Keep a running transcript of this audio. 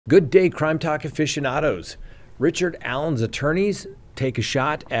Good day, Crime Talk aficionados. Richard Allen's attorneys take a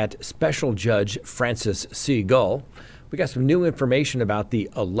shot at Special Judge Francis C. Gull. We got some new information about the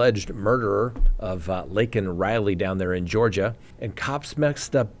alleged murderer of Laken Riley down there in Georgia. And cops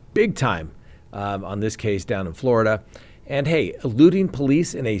messed up big time on this case down in Florida. And hey, eluding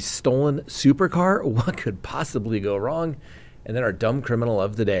police in a stolen supercar? What could possibly go wrong? And then our dumb criminal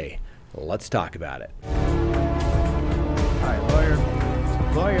of the day. Let's talk about it. Hi, lawyer.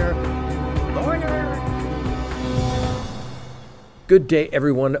 Good day,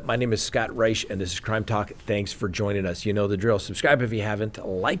 everyone. My name is Scott Reich, and this is Crime Talk. Thanks for joining us. You know the drill. Subscribe if you haven't,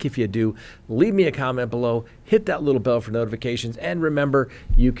 like if you do, leave me a comment below, hit that little bell for notifications, and remember,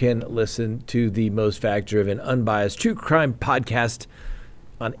 you can listen to the most fact-driven, unbiased true crime podcast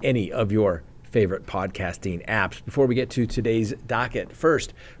on any of your favorite podcasting apps. Before we get to today's docket,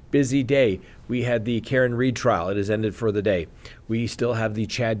 first, busy day. We had the Karen Reed trial. It has ended for the day. We still have the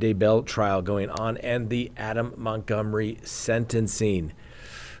Chad Daybell trial going on and the Adam Montgomery sentencing.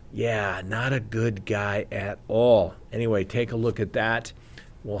 Yeah, not a good guy at all. Anyway, take a look at that.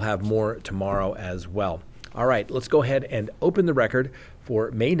 We'll have more tomorrow as well. All right, let's go ahead and open the record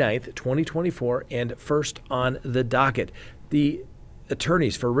for May 9th, 2024, and first on the docket, the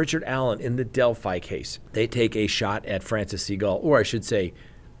attorneys for Richard Allen in the Delphi case. They take a shot at Francis C. Gull, or I should say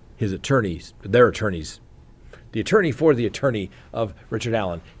his attorneys, their attorneys. The attorney for the attorney of Richard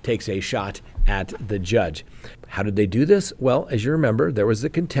Allen takes a shot at the judge. How did they do this? Well, as you remember, there was the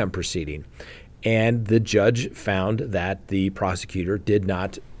contempt proceeding, and the judge found that the prosecutor did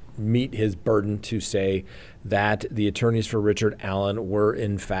not meet his burden to say that the attorneys for Richard Allen were,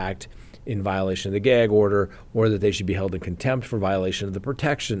 in fact, in violation of the gag order, or that they should be held in contempt for violation of the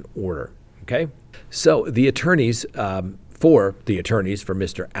protection order. Okay? So the attorneys for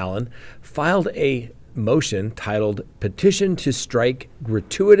Mr. Allen filed a motion titled Petition to Strike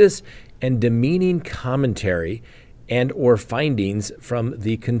Gratuitous and Demeaning Commentary and or Findings from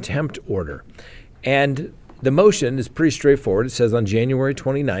the Contempt Order. And the motion is pretty straightforward. It says on January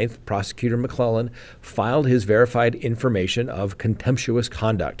 29th, Prosecutor McClellan filed his verified information of contemptuous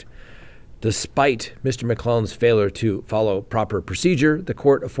conduct. Despite Mr. McClellan's failure to follow proper procedure, the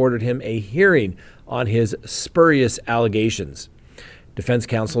court afforded him a hearing on his spurious allegations. Defense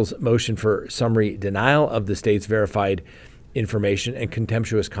counsel's motion for summary denial of the state's verified information and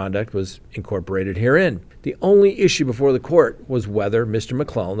contemptuous conduct was incorporated herein. The only issue before the court was whether Mr.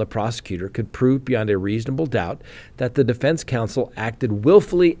 McClellan, the prosecutor, could prove beyond a reasonable doubt that the defense counsel acted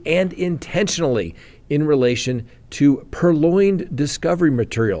willfully and intentionally in relation to purloined discovery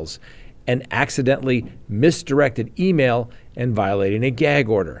materials and accidentally misdirected email and violating a gag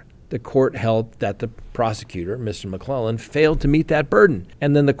order. The court held that the prosecutor, Mr. McClellan, failed to meet that burden.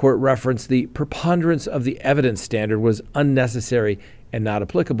 And then the court referenced the preponderance of the evidence standard was unnecessary and not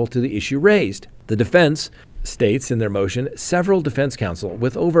applicable to the issue raised. The defense states in their motion, several defense counsel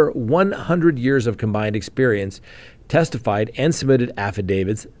with over 100 years of combined experience testified and submitted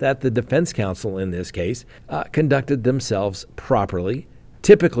affidavits that the defense counsel in this case conducted themselves properly,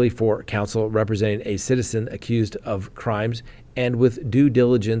 typically for counsel representing a citizen accused of crimes and with due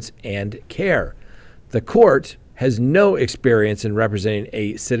diligence and care. The court has no experience in representing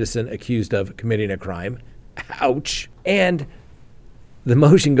a citizen accused of committing a crime. Ouch. And the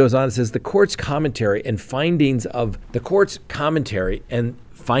motion goes on, it says the court's commentary and findings of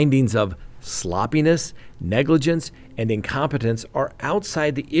sloppiness, negligence, and incompetence are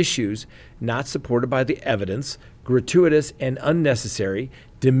outside the issues not supported by the evidence, gratuitous and unnecessary,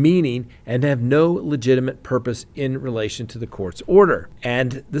 demeaning, and have no legitimate purpose in relation to the court's order.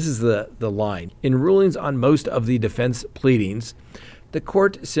 And this is the line. In rulings on most of the defense pleadings, the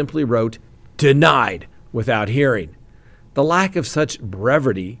court simply wrote, denied without hearing. The lack of such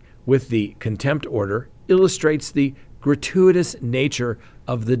brevity with the contempt order illustrates the gratuitous nature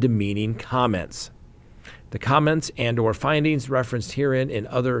of the demeaning comments. The comments and or findings referenced herein in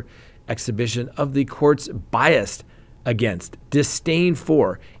other exhibition of the court's bias against, disdain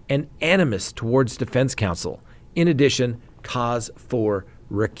for, and animus towards defense counsel. In addition, cause for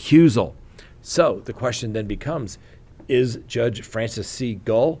recusal. So the question then becomes, is Judge Francis C.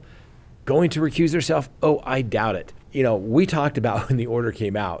 Gull going to recuse herself? Oh, I doubt it. You know, we talked about when the order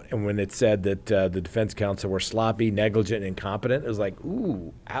came out and when it said that the defense counsel were sloppy, negligent, and incompetent. It was like,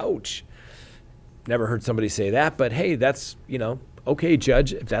 ooh, ouch. Never heard somebody say that, but hey, that's, okay,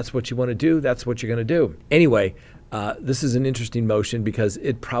 Judge, if that's what you want to do, that's what you're going to do. Anyway, this is an interesting motion because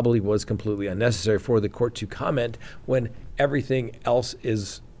it probably was completely unnecessary for the court to comment when everything else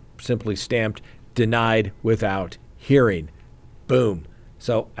is simply stamped denied without hearing. Boom.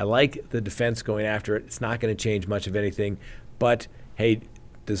 So I like the defense going after it. It's not going to change much of anything, but hey,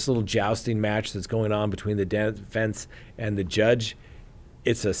 this little jousting match that's going on between the defense and the judge,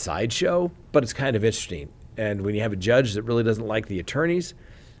 it's a sideshow, but it's kind of interesting. And when you have a judge that really doesn't like the attorneys,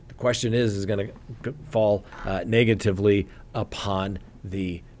 the question is going to fall negatively upon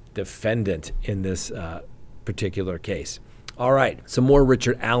the defendant in this particular case. All right, some more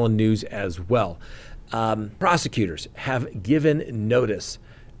Richard Allen news as well. Prosecutors have given notice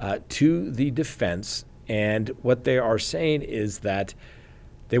to the defense, and what they are saying is that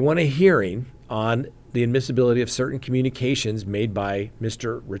they want a hearing on the admissibility of certain communications made by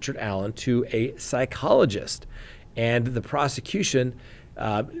Mr. Richard Allen to a psychologist. And the prosecution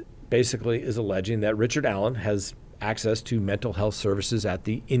basically is alleging that Richard Allen has access to mental health services at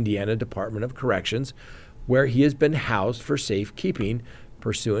the Indiana Department of Corrections, where he has been housed for safekeeping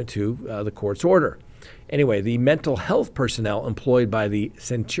pursuant to the court's order. Anyway, the mental health personnel employed by the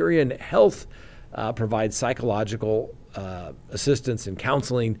Centurion Health provide psychological assistance and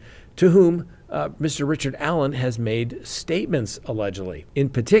counseling to whom Mr. Richard Allen has made statements allegedly. In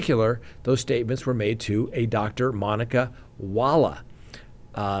particular, those statements were made to a Dr. Monica Walla.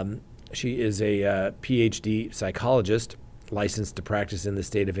 She is a PhD psychologist licensed to practice in the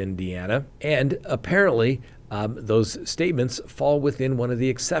state of Indiana. And apparently, those statements fall within one of the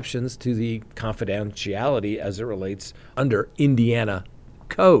exceptions to the confidentiality as it relates under Indiana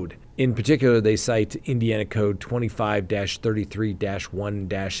code. In particular, they cite Indiana Code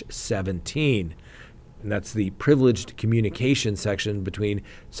 25-33-1-17. And that's the privileged communication section between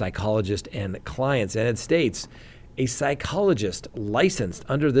psychologist and clients. And it states, a psychologist licensed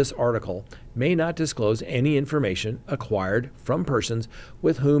under this article may not disclose any information acquired from persons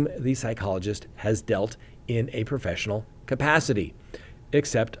with whom the psychologist has dealt in a professional capacity,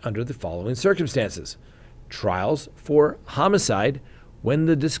 except under the following circumstances: trials for homicide, when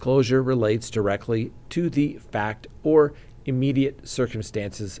the disclosure relates directly to the fact or immediate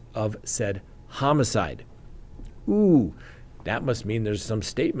circumstances of said homicide. Ooh, that must mean there's some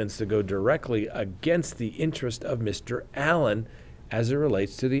statements that go directly against the interest of Mr. Allen as it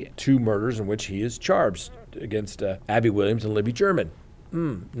relates to the two murders in which he is charged against Abby Williams and Libby German.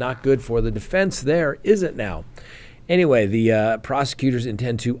 Not good for the defense there, is it now? Anyway, the prosecutors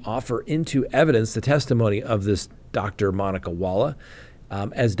intend to offer into evidence the testimony of this Dr. Monica Walla,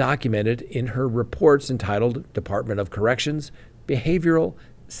 as documented in her reports entitled Department of Corrections, Behavioral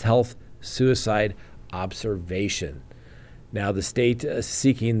Health Suicide Observation. Now, the state is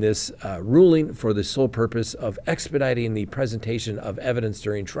seeking this ruling for the sole purpose of expediting the presentation of evidence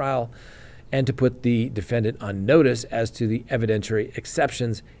during trial and to put the defendant on notice as to the evidentiary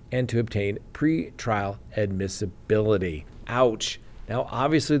exceptions and to obtain pre-trial admissibility. Ouch. Now,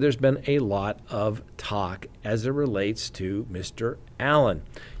 obviously, there's been a lot of talk as it relates to Mr. Allen.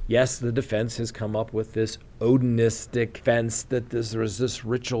 Yes, the defense has come up with this Odinistic defense that there was this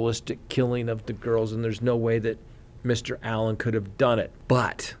ritualistic killing of the girls, and there's no way that Mr. Allen could have done it.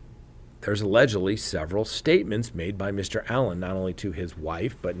 But there's allegedly several statements made by Mr. Allen, not only to his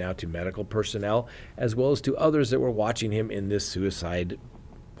wife, but now to medical personnel, as well as to others that were watching him in this suicide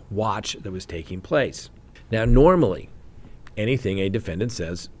watch that was taking place. Now, normally, anything a defendant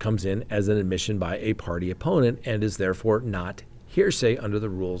says comes in as an admission by a party opponent and is therefore not hearsay under the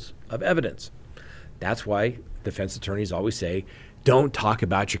rules of evidence. That's why defense attorneys always say, don't talk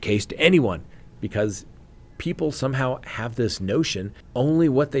about your case to anyone, because people somehow have this notion only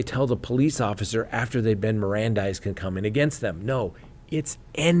what they tell the police officer after they've been Mirandized can come in against them. No, it's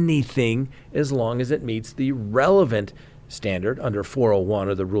anything as long as it meets the relevant standard under 401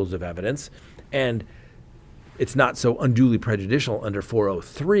 or the rules of evidence, and it's not so unduly prejudicial under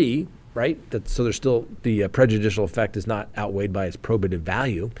 403, right? So there's still the prejudicial effect is not outweighed by its probative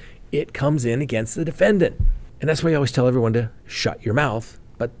value. It comes in against the defendant. And that's why I always tell everyone to shut your mouth,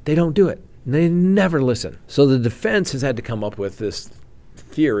 but they don't do it. They never listen. So the defense has had to come up with this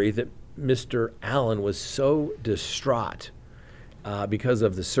theory that Mr. Allen was so distraught because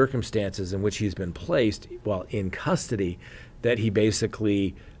of the circumstances in which he's been placed while in custody that he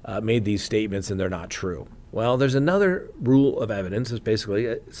basically made these statements and they're not true. Well, there's another rule of evidence. It's basically,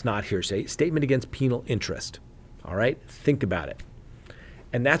 it's not hearsay, statement against penal interest. All right? Think about it.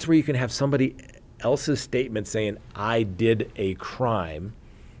 And that's where you can have somebody else's statement saying, I did a crime,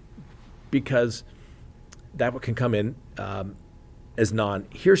 because that can come in as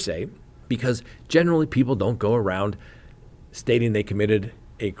non-hearsay, because generally people don't go around stating they committed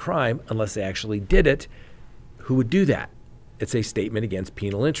a crime unless they actually did it. Who would do that? It's a statement against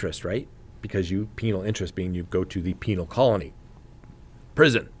penal interest, right? Because penal interest being you go to the penal colony,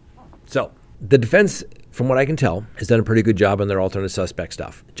 prison. So the defense, from what I can tell, has done a pretty good job on their alternate suspect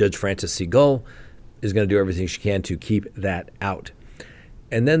stuff. Judge Frances Segal is going to do everything she can to keep that out.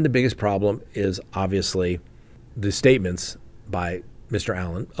 And then the biggest problem is obviously the statements by Mr.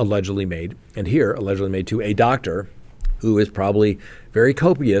 Allen allegedly made, and here allegedly made to a doctor who is probably very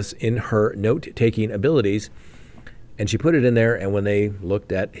copious in her note-taking abilities. And she put it in there, and when they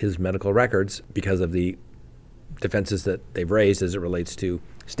looked at his medical records, because of the defenses that they've raised as it relates to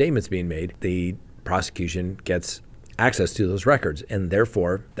statements being made, the prosecution gets access to those records. And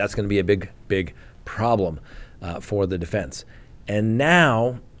therefore, that's going to be a big, big problem for the defense. And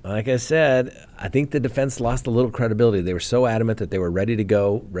now, like I said, I think the defense lost a little credibility. They were so adamant that they were ready to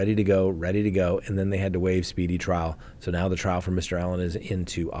go, and then they had to waive speedy trial. So now the trial for Mr. Allen is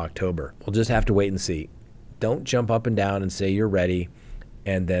into October. We'll just have to wait and see. Don't jump up and down and say you're ready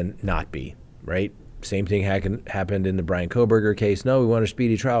and then not be, right? Same thing happened in the Brian Kohberger case. No, we want a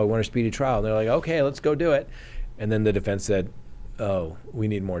speedy trial. And they're like, okay, let's go do it. And then the defense said, oh, we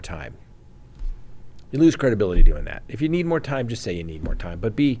need more time. You lose credibility doing that. If you need more time, just say you need more time,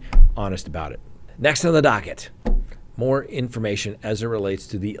 but be honest about it. Next on the docket, more information as it relates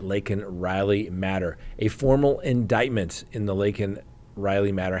to the Laken Riley matter. A formal indictment in the Laken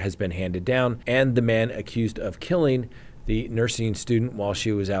Riley matter has been handed down, and the man accused of killing the nursing student while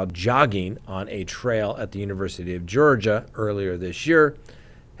she was out jogging on a trail at the University of Georgia earlier this year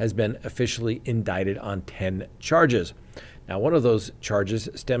has been officially indicted on 10 charges. Now, one of those charges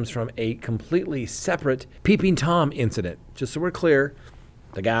stems from a completely separate Peeping Tom incident. Just so we're clear,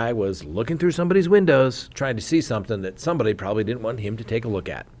 the guy was looking through somebody's windows, trying to see something that somebody probably didn't want him to take a look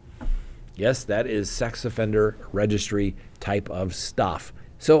at. Yes, that is sex offender registry type of stuff.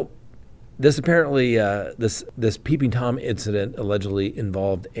 So this apparently, this Peeping Tom incident allegedly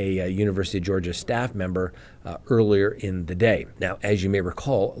involved a University of Georgia staff member earlier in the day. Now, as you may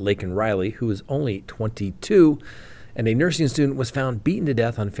recall, Laken Riley, who is only 22, and a nursing student, was found beaten to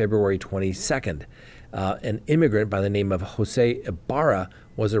death on February 22nd. An immigrant by the name of Jose Ibarra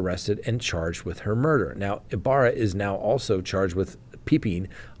was arrested and charged with her murder. Now, Ibarra is now also charged with peeping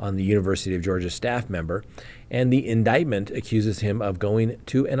on the University of Georgia staff member, and the indictment accuses him of going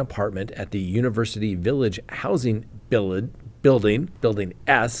to an apartment at the University Village Housing Building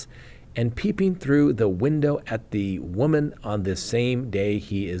S, and peeping through the window at the woman on the same day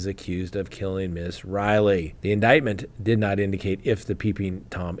he is accused of killing Miss Riley. The indictment did not indicate if the Peeping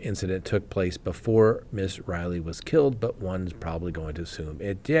Tom incident took place before Miss Riley was killed, but one's probably going to assume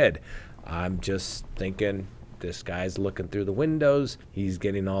it did. I'm just thinking this guy's looking through the windows. He's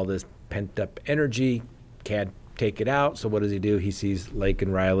getting all this pent-up energy, can't take it out. So what does he do? He sees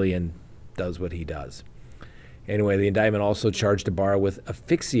Laken Riley and does what he does. Anyway, the indictment also charged Ibarra with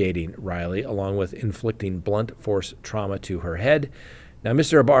asphyxiating Riley, along with inflicting blunt force trauma to her head. Now,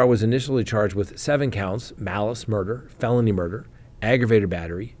 Mr. Ibarra was initially charged with 7 counts: malice murder, felony murder, aggravated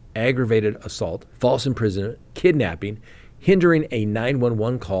battery, aggravated assault, false imprisonment, kidnapping, hindering a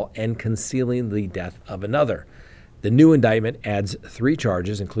 911 call, and concealing the death of another. The new indictment adds 3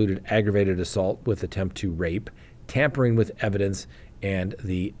 charges, included aggravated assault with attempt to rape, tampering with evidence, and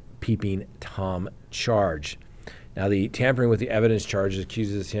the Peeping Tom charge. Now, the tampering with the evidence charge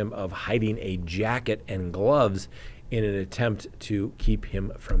accuses him of hiding a jacket and gloves in an attempt to keep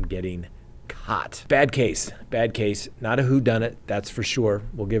him from getting caught. Bad case. Not a whodunit, that's for sure.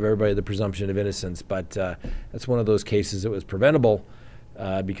 We'll give everybody the presumption of innocence, but that's one of those cases that was preventable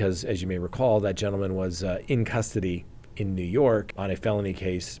because, as you may recall, that gentleman was in custody in New York on a felony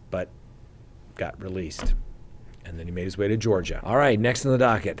case, but got released. And then he made his way to Georgia. All right, next on the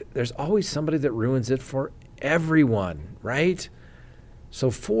docket. There's always somebody that ruins it for everyone, right? So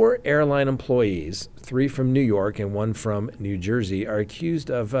 4 airline employees, 3 from New York and 1 from New Jersey, are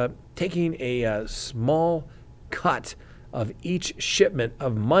accused of taking a small cut of each shipment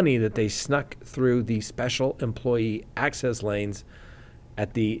of money that they snuck through the special employee access lanes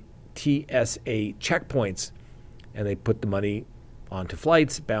at the TSA checkpoints. And they put the money onto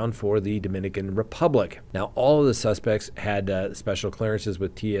flights bound for the Dominican Republic. Now, all of the suspects had special clearances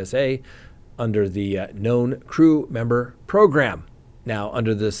with TSA under the known crew member program. Now,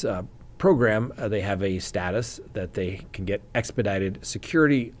 under this program, they have a status that they can get expedited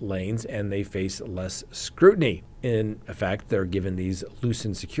security lanes and they face less scrutiny. In effect, they're given these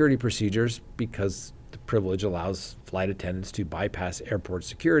loosened security procedures because the privilege allows flight attendants to bypass airport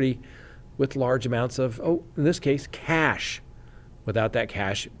security with large amounts of, in this case, cash, without that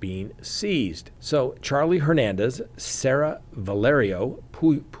cash being seized. So Charlie Hernandez, Sarah Valerio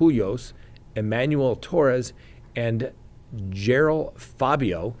Puyos, Emmanuel Torres, and Gerald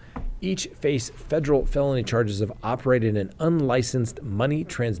Fabio each face federal felony charges of operating an unlicensed money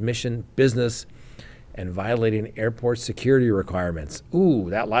transmission business and violating airport security requirements. Ooh,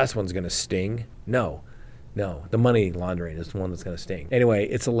 that last one's going to sting. No, No, the money laundering is the one that's going to sting. Anyway,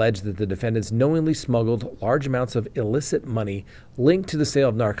 it's alleged that the defendants knowingly smuggled large amounts of illicit money linked to the sale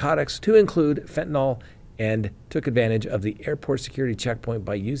of narcotics, to include fentanyl, and took advantage of the airport security checkpoint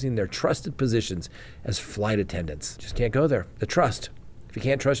by using their trusted positions as flight attendants. Just can't go there. The trust. If you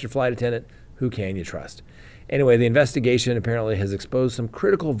can't trust your flight attendant, who can you trust? Anyway, the investigation apparently has exposed some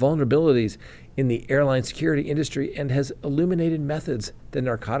critical vulnerabilities in the airline security industry and has illuminated methods that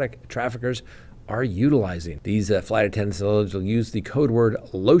narcotic traffickers are utilizing. These flight attendants allegedly used the code word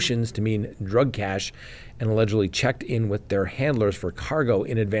lotions to mean drug cash and allegedly checked in with their handlers for cargo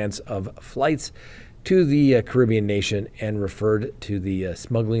in advance of flights to the Caribbean nation and referred to the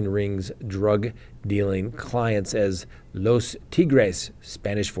smuggling ring's drug dealing clients as Los Tigres,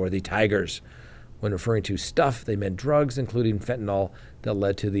 Spanish for the Tigers. When referring to stuff, they meant drugs, including fentanyl, that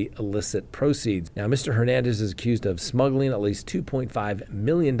led to the illicit proceeds. Now, Mr. Hernandez is accused of smuggling at least $2.5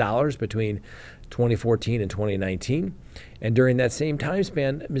 million between 2014 and 2019. And during that same time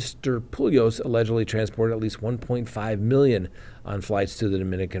span, Mr. Puglios allegedly transported at least $1.5 million on flights to the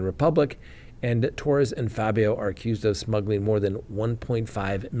Dominican Republic. And Torres and Fabio are accused of smuggling more than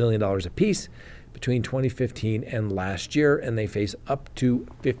 $1.5 million apiece between 2015 and last year, and they face up to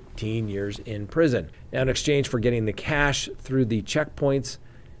 15 years in prison. Now, in exchange for getting the cash through the checkpoints,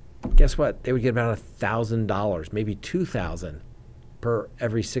 guess what? They would get about $1,000, maybe $2,000 per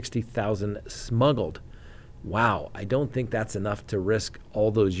every 60,000 smuggled. Wow, I don't think that's enough to risk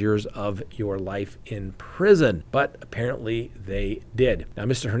all those years of your life in prison, but apparently they did. Now,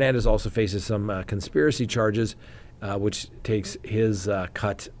 Mr. Hernandez also faces some conspiracy charges, which takes his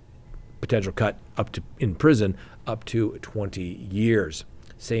potential cut up to in prison up to 20 years.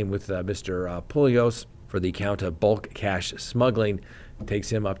 Same with Mr. Puglios for the count of bulk cash smuggling,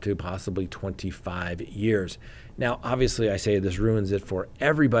 takes him up to possibly 25 years. Now, obviously, I say this ruins it for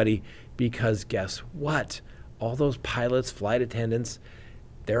everybody because guess what? All those pilots, flight attendants,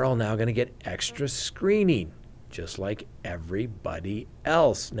 they're all now going to get extra screening, just like everybody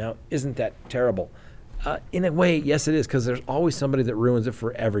else. Now, isn't that terrible? In a way, yes, it is, because there's always somebody that ruins it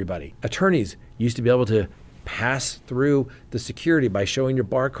for everybody. Attorneys used to be able to pass through the security by showing your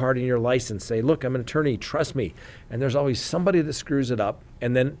bar card and your license, say, look, I'm an attorney, trust me. And there's always somebody that screws it up,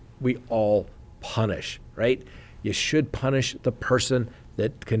 and then we all punish, right? You should punish the person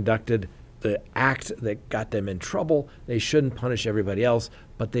that conducted the act that got them in trouble. They shouldn't punish everybody else,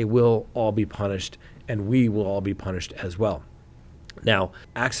 but they will all be punished, and we will all be punished as well. Now,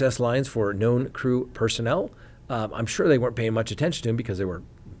 access lines for known crew personnel, I'm sure they weren't paying much attention to them because they were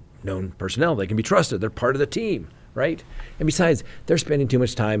known personnel. They can be trusted. They're part of the team, right? And besides, they're spending too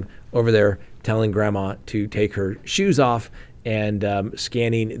much time over there telling grandma to take her shoes off and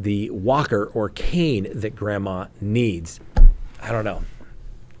scanning the walker or cane that grandma needs. I don't know.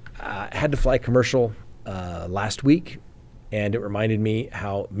 I had to fly commercial last week, and it reminded me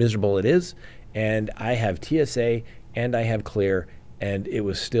how miserable it is. And I have TSA and I have Clear, and it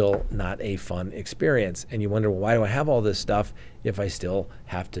was still not a fun experience. And you wonder, well, why do I have all this stuff if I still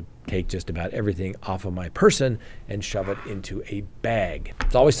have to take just about everything off of my person and shove it into a bag?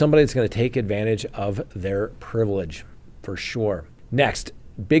 It's always somebody that's going to take advantage of their privilege, for sure. Next,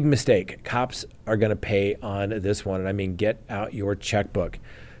 big mistake. Cops are going to pay on this one, and I mean, get out your checkbook.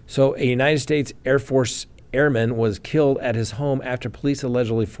 So a United States Air Force airman was killed at his home after police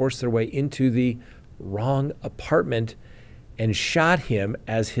allegedly forced their way into the wrong apartment and shot him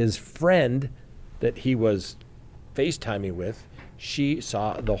as his friend that he was FaceTiming with, she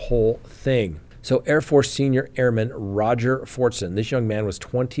saw the whole thing. So Air Force Senior Airman Roger Fortson, this young man was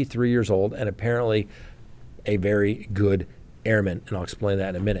 23 years old and apparently a very good airman, and I'll explain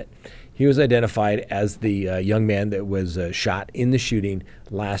that in a minute. He was identified as the young man that was shot in the shooting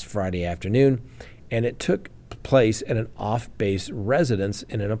last Friday afternoon, and it took place at an off-base residence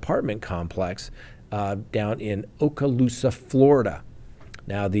in an apartment complex down in Okaloosa, Florida.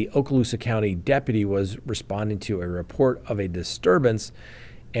 Now, the Okaloosa County deputy was responding to a report of a disturbance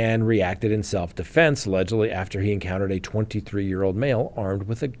and reacted in self-defense, allegedly after he encountered a 23-year-old male armed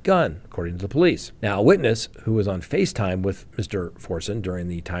with a gun, according to the police. Now, a witness who was on FaceTime with Mr. Fortson during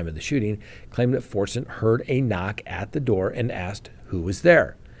the time of the shooting claimed that Fortson heard a knock at the door and asked who was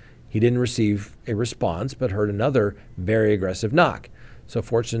there. He didn't receive a response, but heard another very aggressive knock. So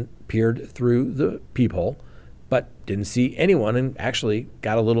Fortson peered through the peephole, but didn't see anyone and actually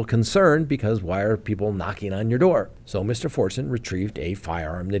got a little concerned because why are people knocking on your door? So Mr. Fortson retrieved a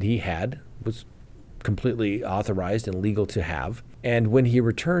firearm that he had, was completely authorized and legal to have. And when he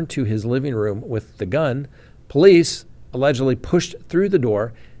returned to his living room with the gun, police allegedly pushed through the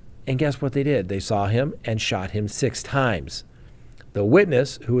door, and guess what they did? They saw him and shot him 6 times. The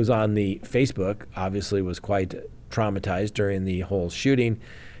witness, who was on the Facebook, obviously was quite traumatized during the whole shooting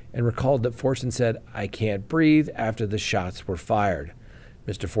and recalled that Fortson said, "I can't breathe," after the shots were fired.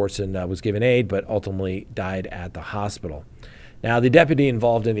 Mr. Fortson was given aid, but ultimately died at the hospital. Now, the deputy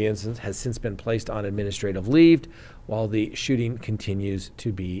involved in the incident has since been placed on administrative leave while the shooting continues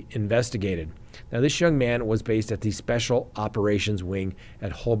to be investigated. Now, this young man was based at the Special Operations Wing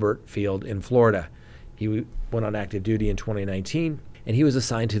at Hurlburt Field in Florida. He went on active duty in 2019, and he was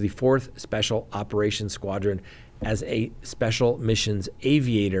assigned to the 4th Special Operations Squadron as a Special Missions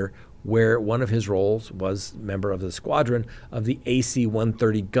Aviator, where one of his roles was member of the squadron of the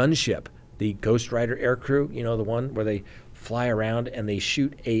AC-130 gunship, the Ghost Rider aircrew, you know, the one where they fly around and they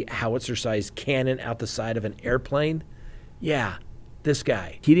shoot a howitzer-sized cannon out the side of an airplane. Yeah, this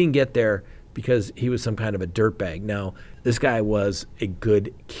guy. He didn't get there because he was some kind of a dirtbag. No, this guy was a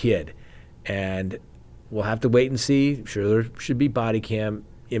good kid. And we'll have to wait and see. I'm sure there should be body cam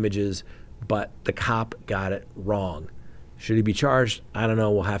images, but the cop got it wrong. Should he be charged? I don't know.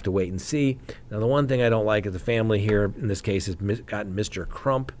 We'll have to wait and see. Now, the one thing I don't like is the family here, in this case, has gotten Mr.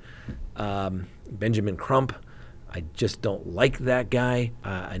 Crump, Benjamin Crump. I just don't like that guy.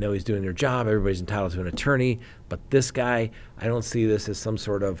 I know he's doing their job. Everybody's entitled to an attorney. But this guy, I don't see this as some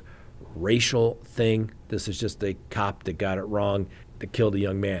sort of racial thing. This is just a cop that got it wrong, that killed a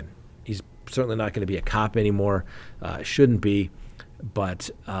young man. He's certainly not going to be a cop anymore. Shouldn't be.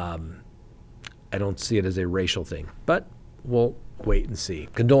 But I don't see it as a racial thing. But we'll wait and see.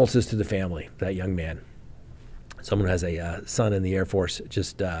 Condolences to the family, that young man. Someone who has a son in the Air Force,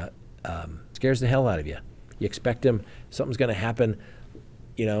 just scares the hell out of you. You expect him, something's going to happen,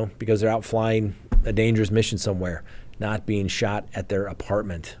 you know, because they're out flying a dangerous mission somewhere, not being shot at their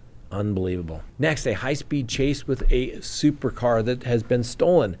apartment. Unbelievable. Next, a high-speed chase with a supercar that has been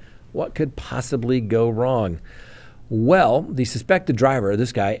stolen. What could possibly go wrong? Well, the suspected driver,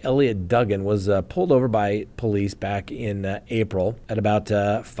 this guy, Elliot Duggan, was pulled over by police back in April at about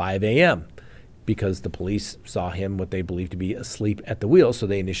 5 a.m. because the police saw him what they believed to be asleep at the wheel, so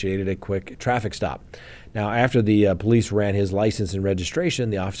they initiated a quick traffic stop. Now, after the police ran his license and registration,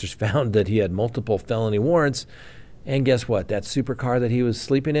 the officers found that he had multiple felony warrants, and guess what? That supercar that he was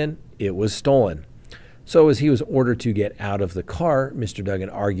sleeping in, it was stolen. So as he was ordered to get out of the car, Mr. Duggan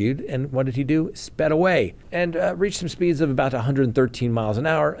argued, and what did he do? Sped away and reached some speeds of about 113 miles an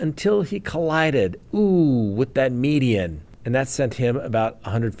hour until he collided, with that median. And that sent him about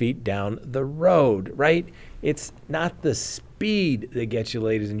 100 feet down the road, right? It's not the speed that gets you,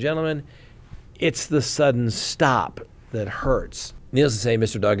 ladies and gentlemen. It's the sudden stop that hurts. Needless to say,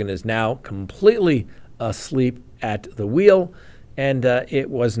 Mr. Duggan is now completely asleep at the wheel, and it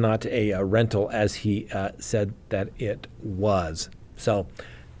was not a rental as he said that it was. So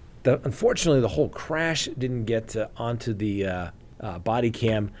unfortunately, the whole crash didn't get onto the body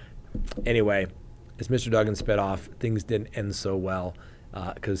cam. Anyway, as Mr. Duggan sped off, things didn't end so well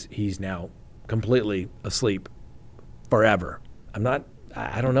because he's now completely asleep forever.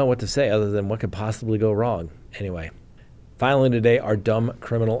 I don't know what to say other than what could possibly go wrong. Anyway, finally today, our dumb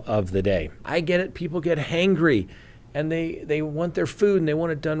criminal of the day. I get it. People get hangry and they want their food and they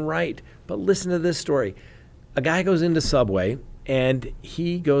want it done right. But listen to this story. A guy goes into Subway and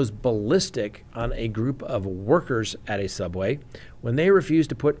he goes ballistic on a group of workers at a Subway when they refused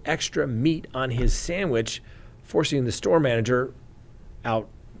to put extra meat on his sandwich, forcing the store manager out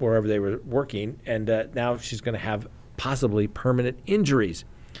wherever they were working. And now she's going to have possibly permanent injuries.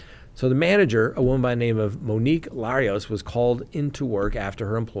 So the manager, a woman by the name of Monique Larios, was called into work after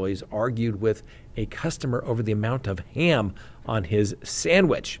her employees argued with a customer over the amount of ham on his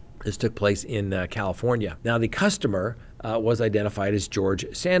sandwich. This took place in California. Now, the customer was identified as George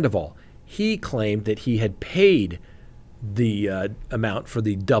Sandoval. He claimed that he had paid the amount for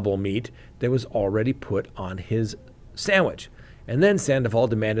the double meat that was already put on his sandwich. And then Sandoval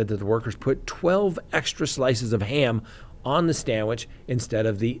demanded that the workers put 12 extra slices of ham on the sandwich instead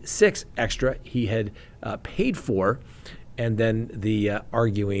of the 6 extra he had paid for. And then the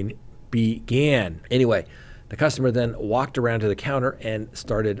arguing began. Anyway, the customer then walked around to the counter and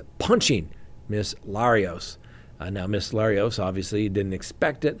started punching Miss Larios. Now, Miss Larios obviously didn't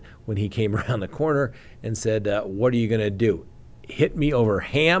expect it when he came around the corner and said, "What are you going to do? Hit me over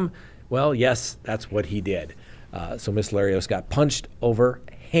ham?" Well, yes, that's what he did. So Miss Larios got punched over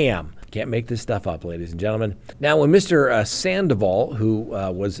ham. Can't make this stuff up, ladies and gentlemen. Now, when Mr. Sandoval, who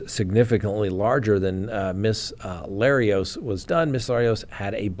was significantly larger than Miss Larios, was done, Miss Larios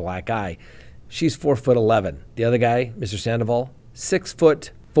had a black eye. She's 4'11". The other guy, Mr. Sandoval, 6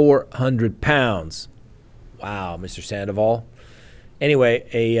 foot, 400 pounds. Wow, Mr. Sandoval. Anyway,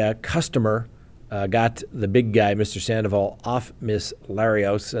 a customer got the big guy, Mr. Sandoval, off Miss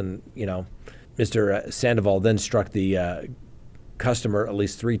Larios. And, Mr. Sandoval then struck the customer at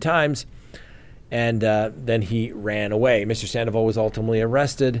least 3 times. And then he ran away. Mr. Sandoval was ultimately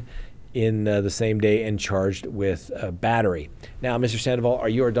arrested in the same day and charged with battery. Now, Mr. Sandoval, are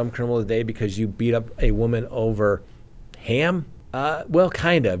you a dumb criminal today because you beat up a woman over ham? Well,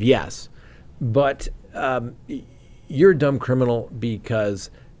 kind of, yes. But you're a dumb criminal because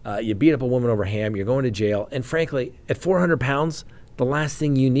you beat up a woman over ham, you're going to jail, and frankly, at 400 pounds, the last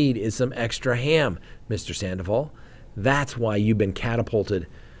thing you need is some extra ham, Mr. Sandoval. That's why you've been catapulted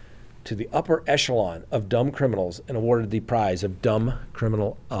to the upper echelon of dumb criminals and awarded the prize of Dumb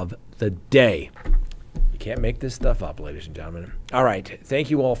Criminal of the Day. You can't make this stuff up, ladies and gentlemen. All right. Thank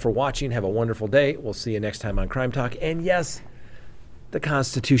you all for watching. Have a wonderful day. We'll see you next time on Crime Talk. And yes, the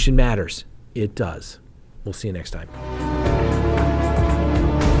Constitution matters. It does. We'll see you next time.